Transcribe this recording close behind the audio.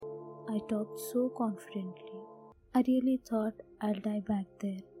I talked so confidently. I really thought I'll die back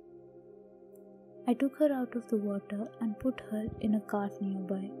there. I took her out of the water and put her in a cart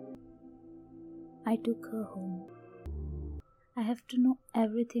nearby. I took her home. I have to know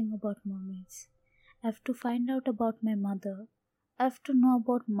everything about mermaids. I have to find out about my mother. I have to know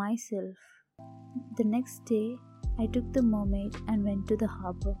about myself. The next day, I took the mermaid and went to the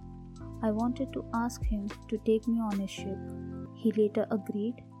harbor. I wanted to ask him to take me on his ship. He later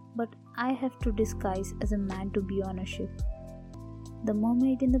agreed, but I have to disguise as a man to be on a ship. The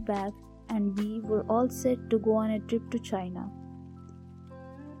mermaid in the bag and we were all set to go on a trip to China.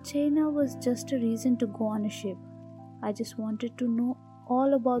 China was just a reason to go on a ship. I just wanted to know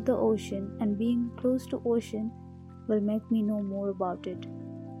all about the ocean, and being close to ocean will make me know more about it.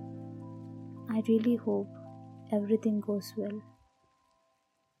 I really hope everything goes well.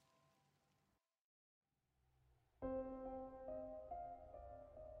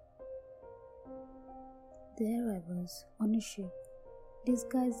 There I was, on a ship,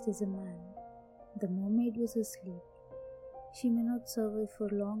 disguised as a man. The mermaid was asleep. She may not survive for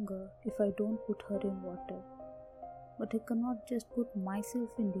longer if I don't put her in water. But I cannot just put myself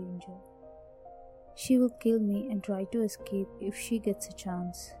in danger. She will kill me and try to escape if she gets a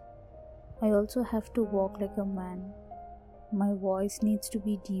chance. I also have to walk like a man. My voice needs to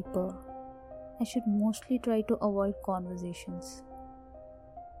be deeper. I should mostly try to avoid conversations.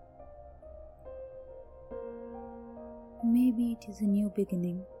 Maybe it is a new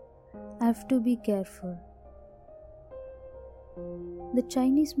beginning. I have to be careful. The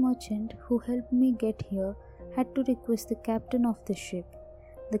Chinese merchant who helped me get here had to request the captain of the ship.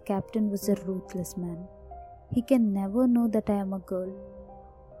 The captain was a ruthless man. He can never know that I am a girl.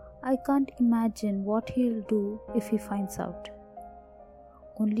 I can't imagine what he'll do if he finds out.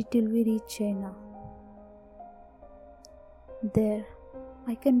 Only till we reach China. There,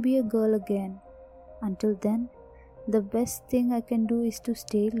 I can be a girl again. Until then, the best thing I can do is to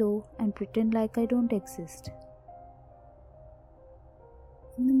stay low and pretend like I don't exist.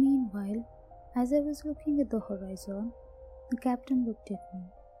 In the meanwhile, as I was looking at the horizon, the captain looked at me.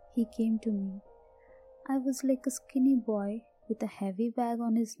 He came to me. I was like a skinny boy with a heavy bag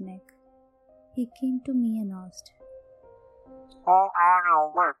on his neck. He came to me and asked, "Who are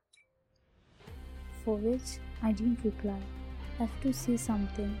you with?" For which I didn't reply. I have to say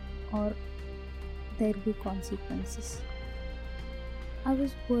something or there'll be consequences. I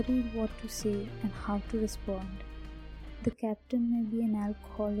was worried what to say and how to respond. The captain may be an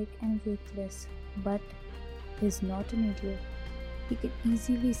alcoholic and ruthless, but he's not an idiot. He can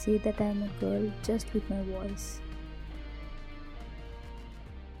easily say that I am a girl just with my voice.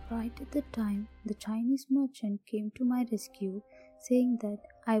 Right at the time, the Chinese merchant came to my rescue, saying that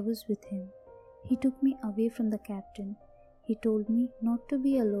I was with him. He took me away from the captain. He told me not to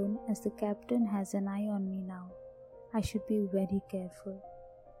be alone as the captain has an eye on me now. I should be very careful.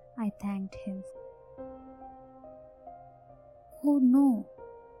 I thanked him. Oh no,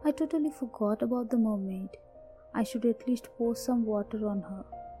 I totally forgot about the mermaid. I should at least pour some water on her.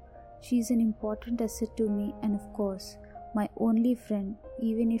 She is an important asset to me and of course, my only friend,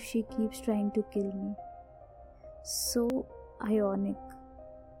 even if she keeps trying to kill me. So ironic.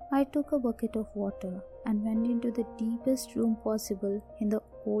 I took a bucket of water and went into the deepest room possible in the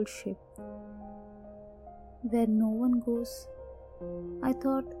whole ship, where no one goes. I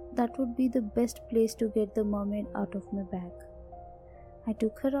thought that would be the best place to get the mermaid out of my bag. I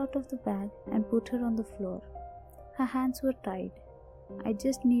took her out of the bag and put her on the floor. Her hands were tied. I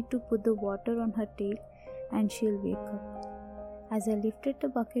just need to put the water on her tail and she'll wake up. As I lifted the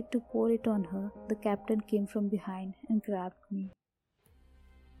bucket to pour it on her, the captain came from behind and grabbed me.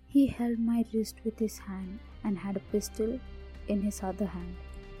 He held my wrist with his hand and had a pistol in his other hand.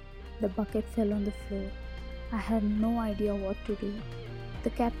 The bucket fell on the floor. I had no idea what to do. The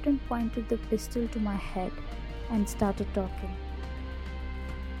captain pointed the pistol to my head and started talking.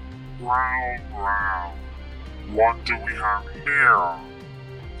 Well, what do we have here?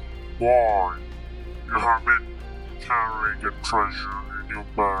 Boy, you have been carrying a treasure in your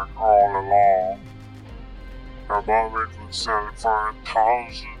bag all along. The mermaid would sell it for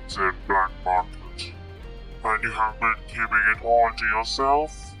thousands in black market, and you have been keeping it all to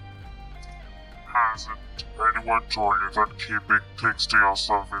yourself? Hasn't anyone told you that keeping things to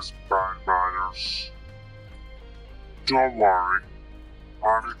yourself is bad manners? Don't worry,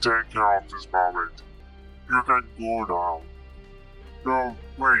 I will take care of this mermaid. You can go now. No,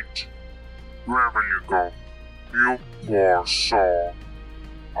 wait. Where will you go? You poor soul.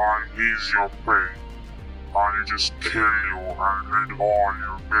 I'll ease your pain. I'll just kill you and end all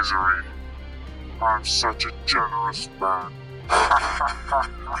your misery. I'm such a generous man.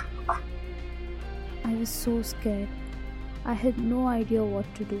 I was so scared. I had no idea what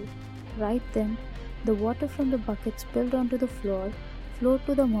to do. Right then, the water from the bucket spilled onto the floor, flowed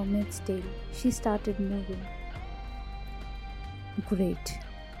to the mermaid's tail. She started moving. Great.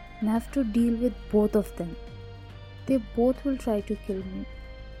 I have to deal with both of them. They both will try to kill me.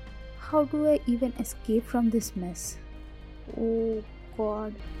 How do I even escape from this mess? Oh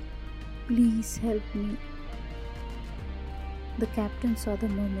God, please help me. The captain saw the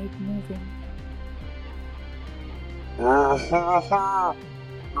mermaid moving. The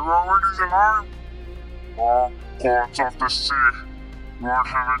mermaid is alive! Oh, gods of the sea, what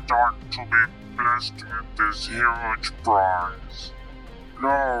have I done to be blessed with this huge prize?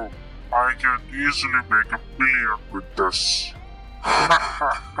 No, I can easily make $1 billion with this.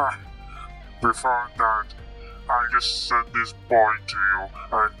 Before that, I'll just send this boy to you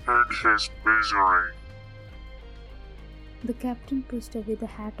and end his misery. The captain pushed away the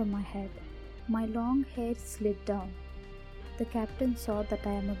hat on my head. My long hair slid down. The captain saw that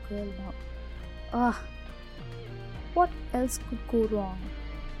I am a girl now. Ah! What else could go wrong?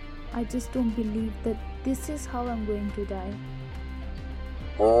 I just don't believe that this is how I'm going to die.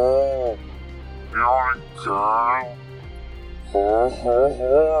 Oh, you're a girl?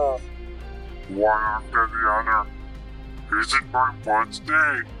 Oh. One after the other. Is it my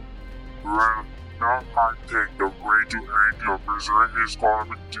birthday? Well, now I think the way to end your misery is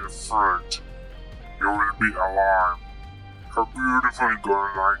gonna be different. You will be alive. A beautiful girl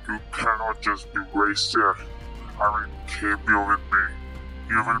like you cannot just be wasted. I will keep you with me.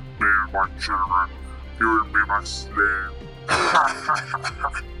 You will be my children. You will be my slave.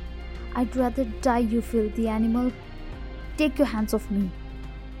 I'd rather die, you filthy animal. Take your hands off me.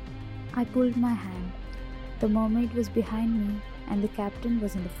 I pulled my hand. The mermaid was behind me and the captain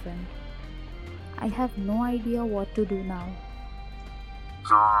was in the front. I have no idea what to do now.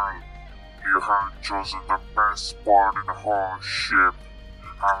 Girl, you have chosen the best spot in the whole ship.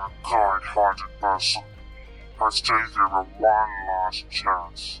 I'm a kind-hearted person. I still give you one last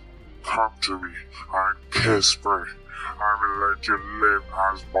chance. Come to me and kiss me. I will let you live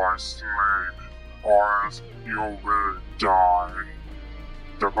as my slave, or else you will die.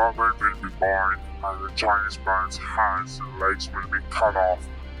 The mermaid will be mine, and the Chinese man's hands and legs will be cut off.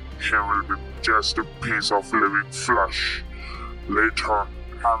 He will be just a piece of living flesh. Later,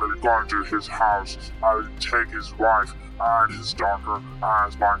 I will go to his house. I will take his wife and his daughter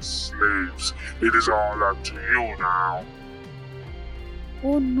as my slaves. It is all up to you now.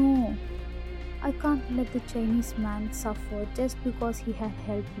 Oh no! I can't let the Chinese man suffer just because he had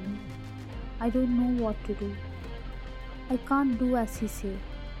helped me. I don't know what to do. I can't do as he said,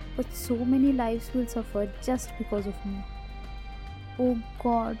 but so many lives will suffer just because of me. Oh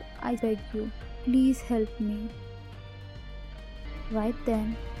God, I beg you, please help me. Right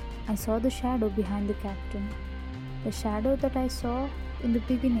then, I saw the shadow behind the captain. The shadow that I saw in the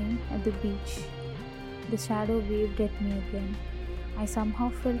beginning at the beach. The shadow waved at me again. I somehow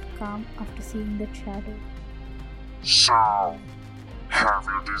felt calm after seeing that shadow. So, have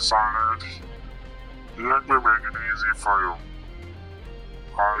you decided? Let me make it easy for you.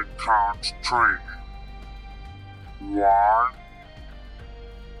 I count 3. 1,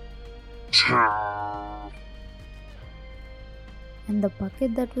 2. And the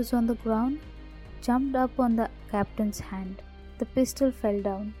bucket that was on the ground jumped up on the captain's hand. The pistol fell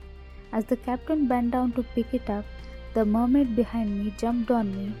down. As the captain bent down to pick it up, the mermaid behind me jumped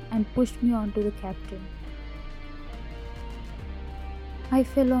on me and pushed me onto the captain. I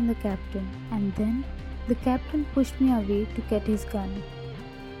fell on the captain, and then the captain pushed me away to get his gun.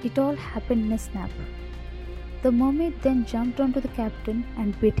 It all happened in a snap. The mermaid then jumped onto the captain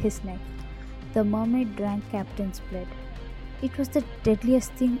and bit his neck. The mermaid drank captain's blood. It was the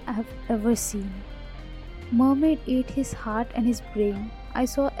deadliest thing I have ever seen. Mermaid ate his heart and his brain. I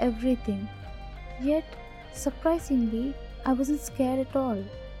saw everything. Yet, surprisingly, I wasn't scared at all.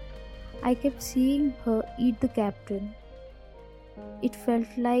 I kept seeing her eat the captain. It felt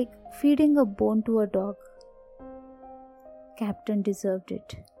like feeding a bone to a dog. Captain deserved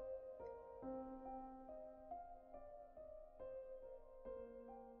it.